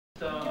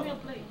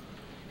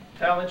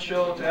talent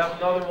show, to have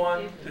another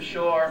one to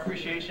show our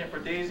appreciation for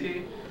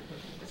Daisy.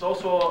 It's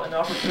also an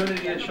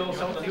opportunity to show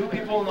some of the new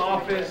people in the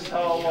office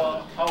how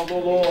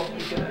Lolo we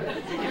can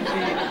be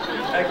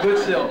at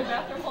Goodsill.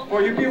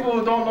 For you people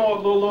who don't know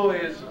what Lolo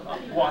is,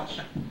 watch.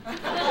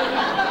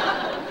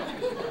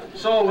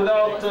 So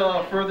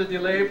without further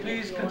delay,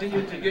 please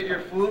continue to get your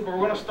food. But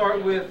we're going to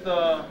start with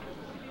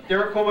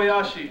Derek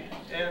Kobayashi.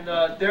 And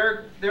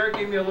Derek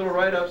gave me a little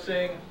write-up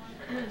saying,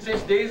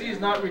 since Daisy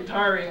is not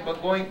retiring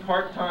but going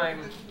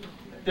part-time,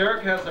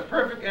 Derek has the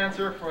perfect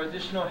answer for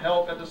additional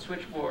help at the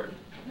switchboard.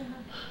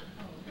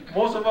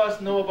 Most of us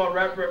know about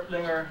Rap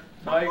Replinger.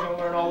 Now you're going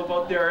to learn all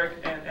about Derek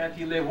and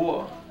Auntie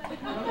Lehua.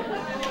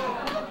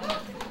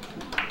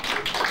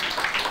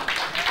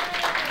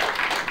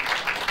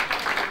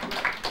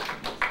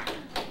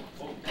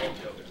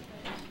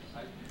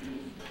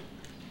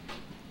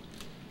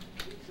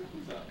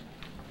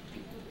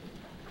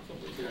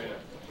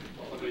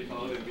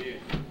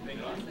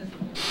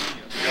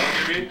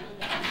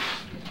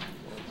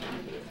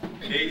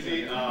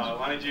 Daisy, I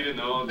wanted you to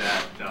know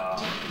that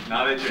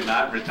now that you're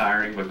not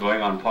retiring but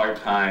going on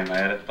part-time, I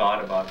had a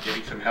thought about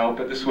getting some help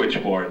at the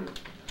switchboard.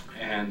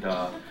 And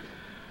I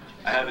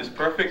have this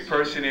perfect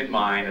person in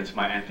mind. It's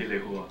my Auntie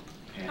Lehua.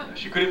 And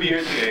she couldn't be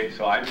here today,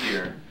 so I'm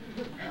here.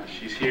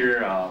 She's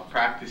here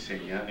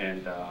practicing, yeah?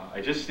 And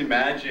I just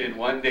imagine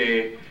one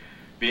day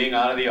being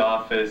out of the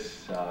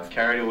office,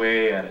 carried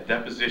away at a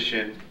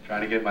deposition,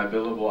 trying to get my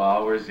billable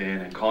hours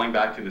in, and calling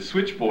back to the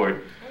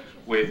switchboard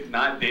with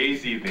not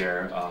Daisy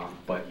there,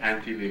 but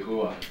Auntie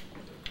Lehua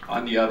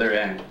on the other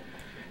end.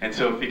 And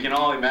so if you can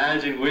all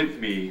imagine with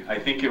me, I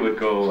think it would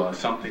go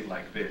something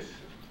like this.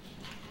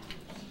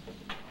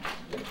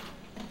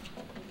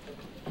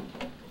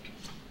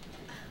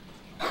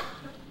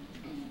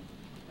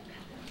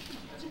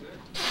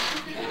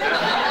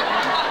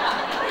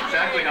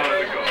 Exactly how it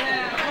would go.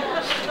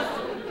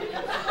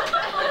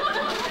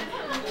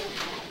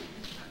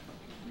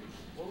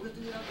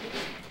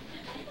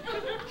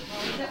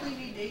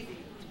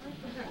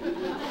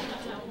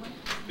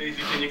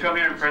 Daisy, can you come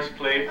here and press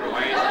play for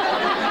Wayne?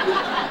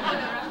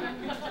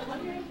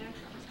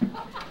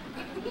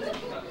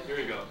 Here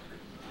we go.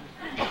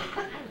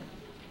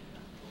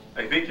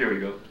 I think here we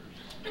go.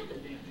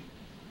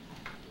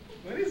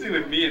 What is it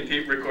with me and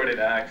tape recorded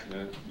acts,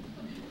 man?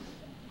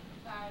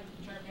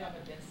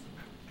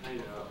 I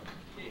know.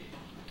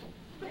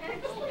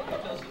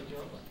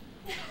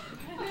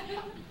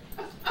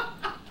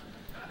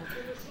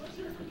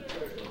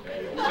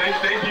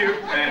 Thank you,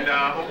 and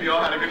hope you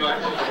all had a good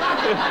lunch.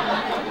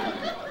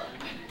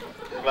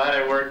 Glad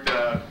I worked,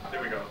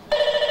 there we go.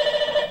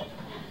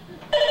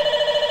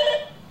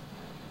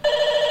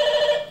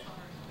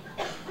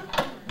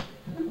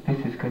 This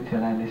is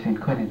Goodsill Anderson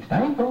Quinn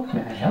Stifle.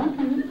 May I help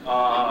you?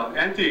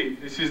 Auntie,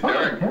 this is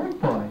Derek. Oh, Derek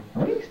boy.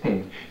 What is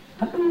this?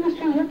 How come you're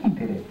still working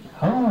today?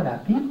 Oh, the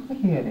people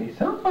here, they're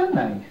so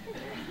nice.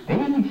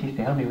 Daisy, she used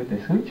to help me with the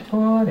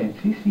switchboard, and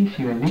Sissy,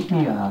 she would make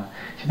me,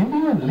 she made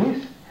me a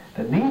list.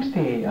 The names,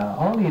 they are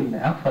all in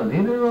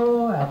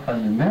alpha-literal,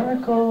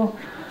 alpha-numerical.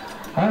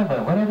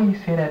 However, whatever you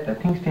say that, the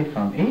things stay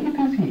from A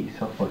to Z,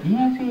 so for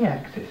easy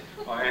access.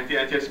 Oh, Auntie,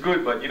 it's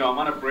good, but you know, I'm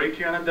on a break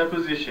here on a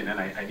deposition, and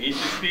I need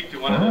to speak to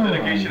one of the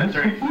litigation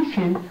attorneys.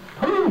 Deposition?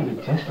 Hey,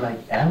 just like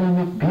Alan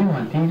McBeal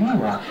on TV,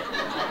 watch.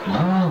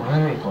 No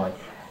worry, boy.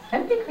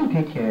 I think we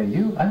take care of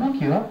you. I'll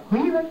look you up. Who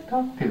you like to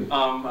talk to?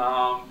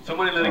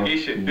 Someone in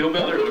litigation. Okay. Bill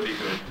Miller would be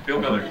good. Bill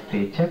Miller.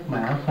 They check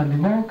my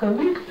alphanumerical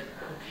list.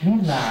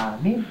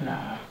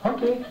 Mila.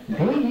 Okay,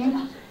 there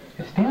you.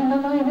 Stay on the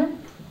line, huh?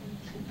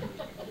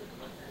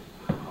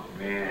 Oh,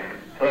 man.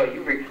 Hello,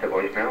 you've reached the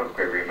voicemail of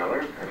Gregory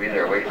Miller. I'm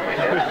either away from my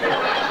desk.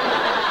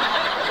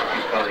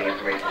 Please call the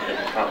information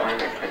assistance hotline,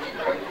 extension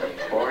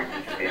 774, and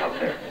you can be helped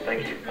there.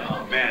 Thank you.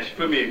 Oh, man, she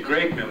put me in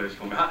Greg Miller's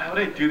phone. How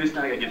did I do this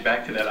now? I gotta get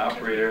back to that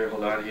operator.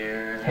 Hold on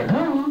here.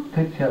 Hello,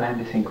 Goodsill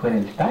Anderson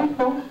Quinn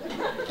Stifle.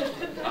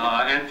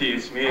 Auntie,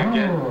 it's me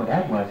again. Oh,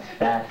 that was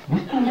fast.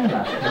 Mr. Miller, you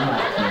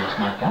must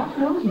mark out.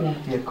 No, you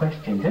answer your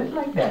question just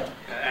like that.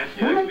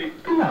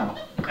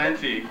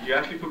 Auntie, you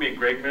actually put me in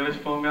Greg Miller's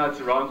phone now. It's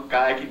the wrong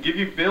guy. I can give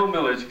you Bill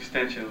Miller's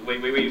extension.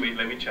 Wait. Let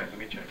me check.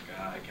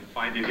 I can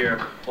find it here.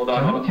 Hold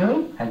on.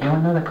 Joey, I'll give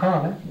another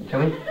call, huh?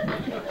 Joey.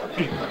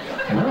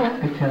 Hello,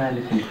 Goodsill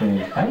Anderson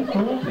Quinn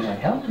Stifle. May I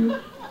help you?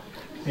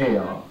 Hey,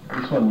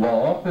 this one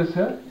law office,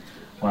 huh?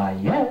 Why,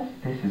 yes,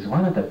 this is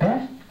one of the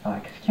best.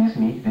 Excuse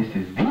me, this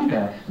is the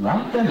best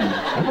law firm in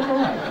the state of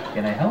Hawaii.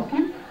 Can I help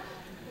you?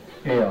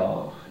 Hey,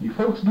 you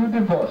folks do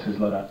divorces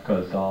like that,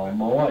 cause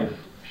my wife,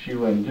 she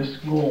went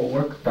just go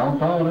work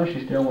downtown, huh?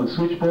 She's still on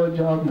switchboard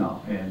job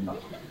now, and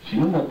she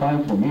no more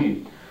time for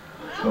me.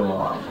 So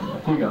I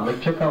think I'll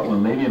check out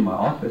one lady in my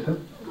office, huh?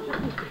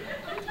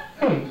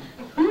 Hey,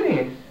 who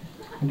is?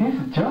 This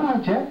is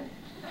George, eh?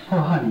 Oh,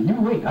 honey, you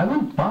wait. I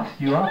will bust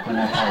you up when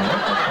I call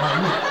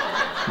you.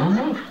 No,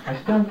 mate,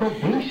 I stay on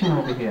probation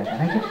over here, and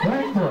I get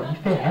Derek boy. He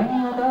stay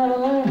hanging on the other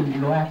line when you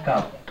go act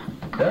up.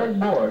 Derek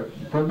boy,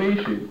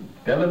 probation.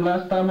 Tell him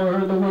last time I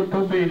heard the word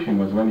probation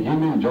was when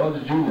him and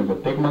George Jr.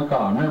 would take my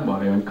car. Remember,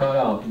 they would cut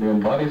out the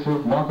body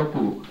suit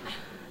Makapu.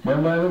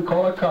 Remember, I would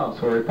call the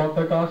cops or report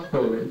the car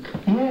stolen.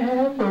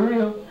 Yeah, for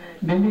real.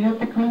 Then they have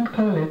to clean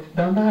toilets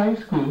down the high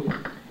school.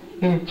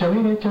 Hey,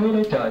 Joey,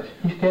 George.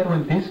 He said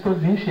on this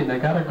position, I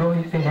gotta go.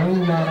 He said,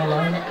 hang out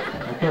alone.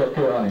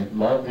 Okay, honey.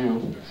 Love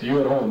you. See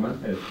you at home,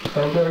 man. Hey,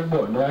 tell Derek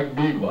boy, no act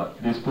big,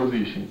 what? This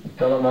position.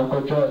 Tell him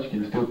Uncle George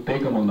can still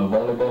take him on the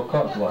volleyball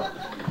court, what?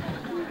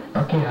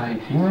 Okay, honey.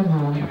 See you at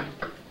home.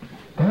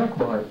 Derek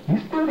boy, you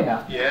still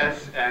there?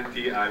 Yes,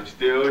 Auntie, I'm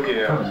still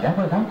here. Oh, that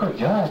was Uncle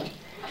George.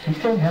 He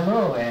said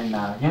hello, and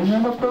you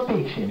remember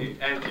probation.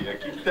 Auntie, I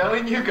keep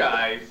telling you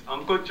guys,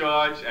 Uncle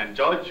George and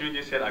George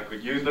Jr. said I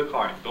could use the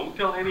car. Don't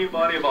tell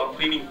anybody about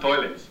cleaning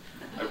toilets.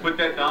 I put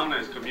that down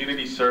as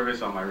community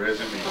service on my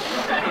resume.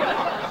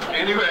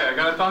 Anyway, I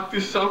gotta talk to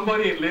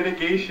somebody in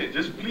litigation.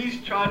 Just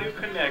please try to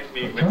connect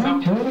me with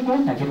some... Try it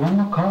again. I get one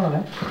more call,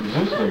 eh? Is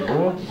this the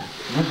boy?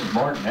 This is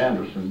Martin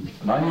Anderson,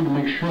 and I need to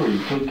make sure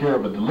you take care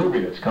of a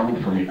delivery that's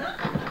coming for me.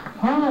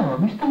 Oh,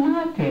 Mr.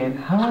 Martin,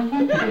 how are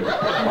you today?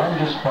 I'm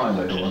just fine,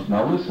 Leila.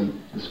 Now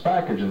listen, this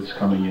package that's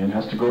coming in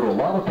has to go to a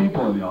lot of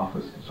people in the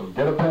office, so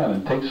get a pen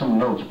and take some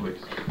notes,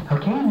 please.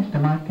 Okay, Mr.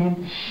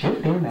 Martin,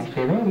 shoot in, I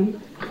stay ready.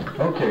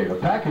 Okay, the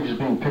package is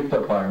being picked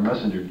up by our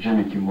messenger,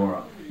 Jimmy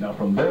Kimura. Now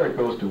from there it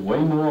goes to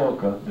Wayne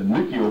Muoka, then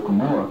Miki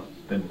Okamura,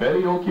 then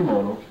Betty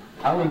Okimoto,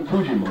 Alan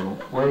Fujimoto,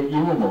 Ray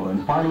Iwamoto,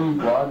 and finally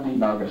Rodney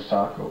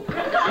Nagasako.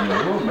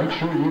 And make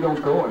sure you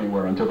don't go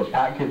anywhere until the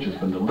package has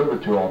been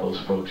delivered to all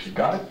those folks. You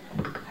got it?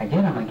 I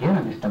get him,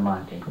 Mr.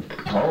 Martin.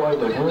 All right,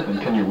 Leila, then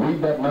can you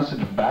read that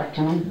message back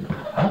to me?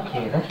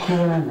 Okay, let's see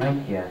what I'm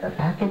right here. The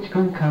package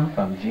going to come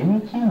from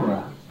Jimmy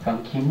Kimura.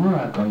 From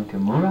Kimura going to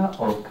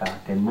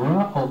Muraoka, then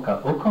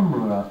Muraoka,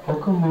 Okamura,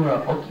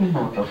 Okamura,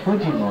 Okimoto,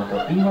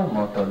 Fujimoto,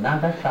 Iwamoto,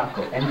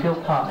 Nagasako, and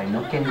Bilpa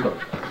no Kengo.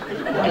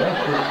 Well,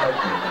 that's just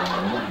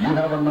excellent. You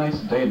have a nice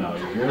day now.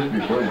 You're here.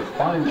 You're doing a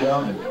fine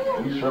job,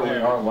 and you certainly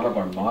are one of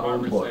our model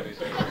employees.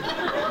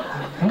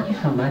 Thank you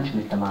so much,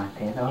 Mr.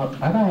 Martin. Oh,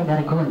 bye-bye, I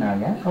gotta go now,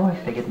 yeah? Oh, I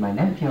have to get my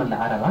nephew on the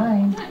other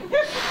line.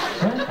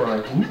 Yes,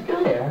 boy, he's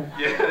still there.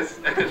 Yes,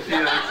 Auntie,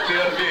 I'm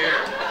still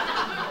here.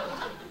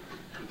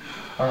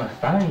 Oh,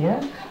 sorry,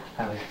 yeah?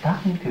 I was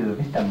talking to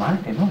Mr.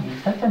 Martin. Oh,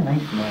 he's such a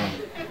nice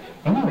man.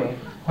 Anyway,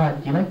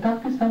 what, you like to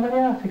talk to somebody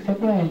else except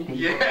your auntie?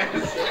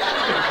 Yes!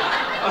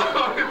 I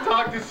want to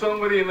talk to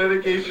somebody in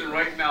litigation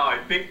right now. I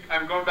think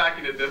I'm going back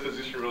into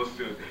deposition real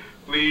soon.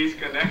 Please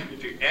connect me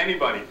to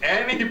anybody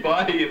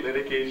in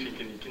litigation.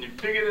 Can you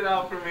figure it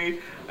out for me?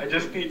 I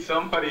just need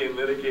somebody in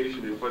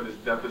litigation before this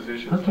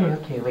deposition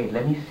starts. Okay, wait,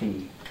 let me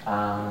see.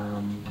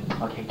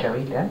 Okay,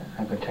 Joey, there.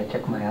 I'm gonna try to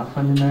check my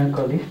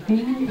alphanumerical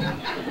listing.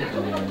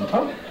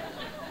 Oh,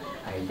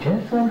 I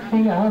just want to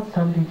figure out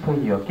something for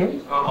you,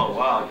 okay? Oh,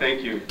 wow,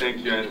 thank you,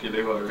 Auntie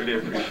Leo. I really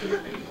appreciate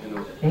it. You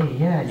know. Hey,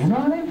 yeah, you know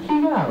what I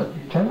figure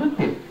out? Try with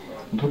it.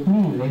 Get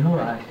me, Leo,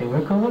 I stay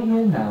work over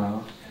here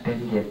now.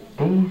 Then get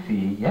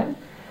Daisy, yeah?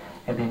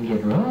 And then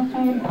get Rosie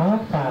and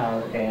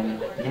profile, and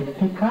get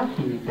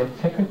Pikaki, that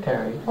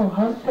secretary. Oh,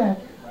 how's that?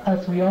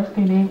 As we all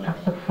stay named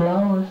after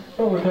flowers.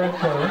 Oh,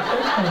 that's all.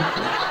 That's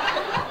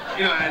fancy.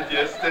 You know, Auntie,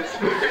 that's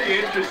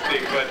very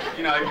interesting, but,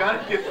 you know, I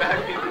gotta get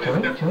back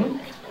into this. Joey,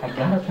 I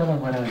gotta tell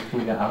him what I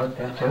figure out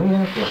there. Joey,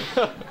 okay.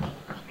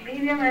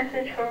 Leave your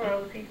message for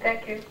Rosie.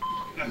 Thank you.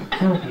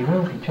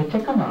 Rosie, check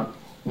him out.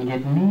 You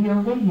get me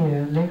over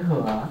here,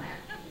 Lehua,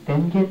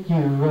 then get you,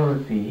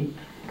 Rosie,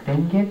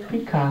 then get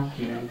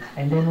Pikaki,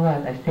 and then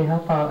what? I stay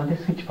help out on the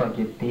switchboard,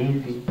 get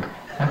Daisy.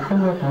 After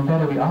work, no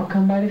better, we all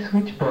come by the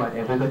switchboard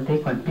and we're gonna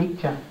take one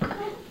picture.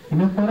 You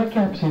know, for the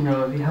caption,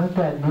 Rosie, how's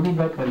that? No need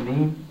write one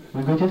name.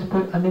 We're gonna just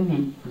put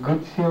underneath,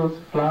 Good Sales,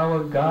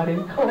 Flower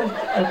Garden. Oh,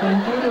 I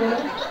can do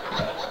that.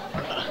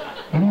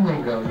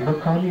 Anyway, girl, you will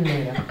call me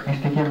later. I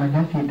have to get my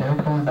nephew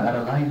Derek on the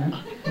other line,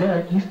 huh?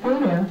 Derek, he's still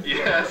there.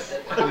 Yes,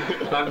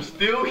 I'm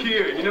still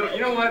here. You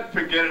know what?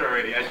 Forget it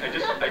already.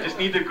 I just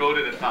need to go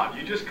to the top.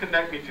 You just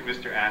connect me to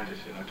Mr.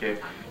 Anderson, okay?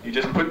 You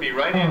just put me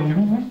right Oh, you into...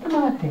 mean Mr.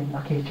 Martin?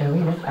 Okay,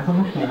 Joey, I will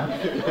look you up.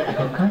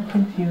 I will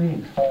conference you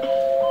in.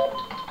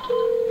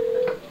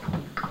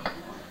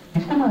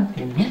 Mr.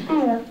 Martin, he's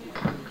there.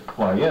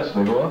 Why, yes,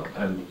 Legoa,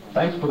 and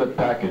thanks for the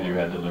package you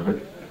had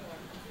delivered.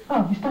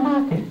 Oh, Mr.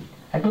 Martin,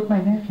 I got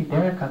my nephew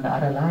Derek on the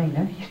other line,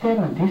 huh? He's there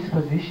on this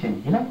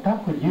position. He like to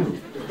talk with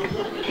you.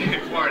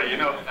 Marty, you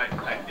know,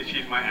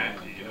 she's my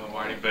auntie, you know,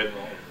 Marty, but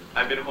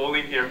I've been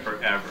holding here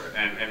forever.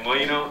 And well,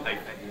 you know,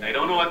 I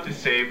don't know what to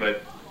say,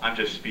 but I'm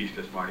just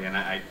speechless, Marty. And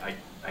I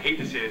hate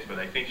to say this, but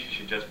I think she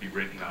should just be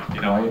written up,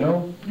 you know. Now, you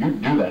know, you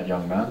do that,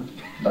 young man.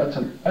 That's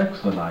an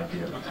excellent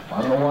idea.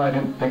 I don't know why I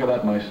didn't think of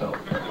that myself.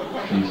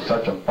 She's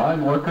such a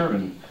fine worker,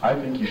 and I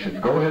think you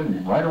should go ahead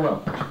and write her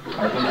up.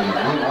 I think it's a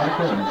great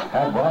article, and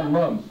have Ron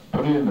Lum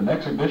put it in the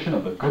next edition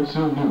of the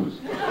Goodsill News.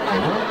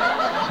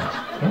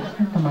 Yes,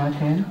 Mr.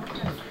 Martin.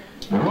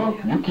 Well,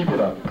 you keep it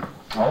up.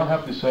 All I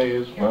have to say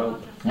is, well,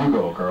 you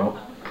go, girl.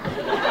 Oh,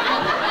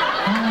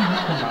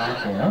 Mr.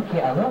 Martin. Okay,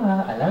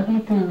 aloha. I love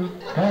you too.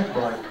 Derek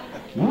boy,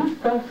 you're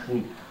so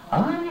sweet.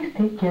 Always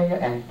take care of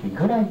your auntie.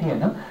 Good idea,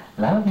 no?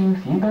 Love you.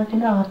 See you back in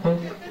the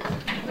office.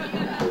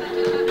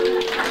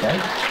 Okay?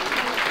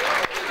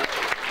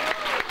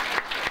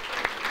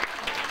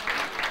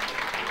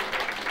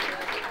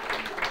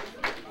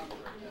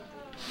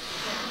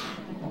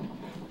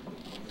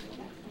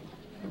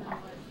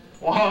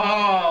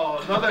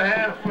 Wow, another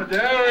hand for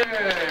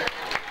Derek.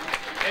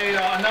 Hey,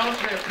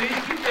 announcement, please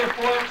keep your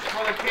forks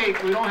for the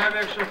cake. We don't have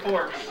extra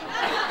forks.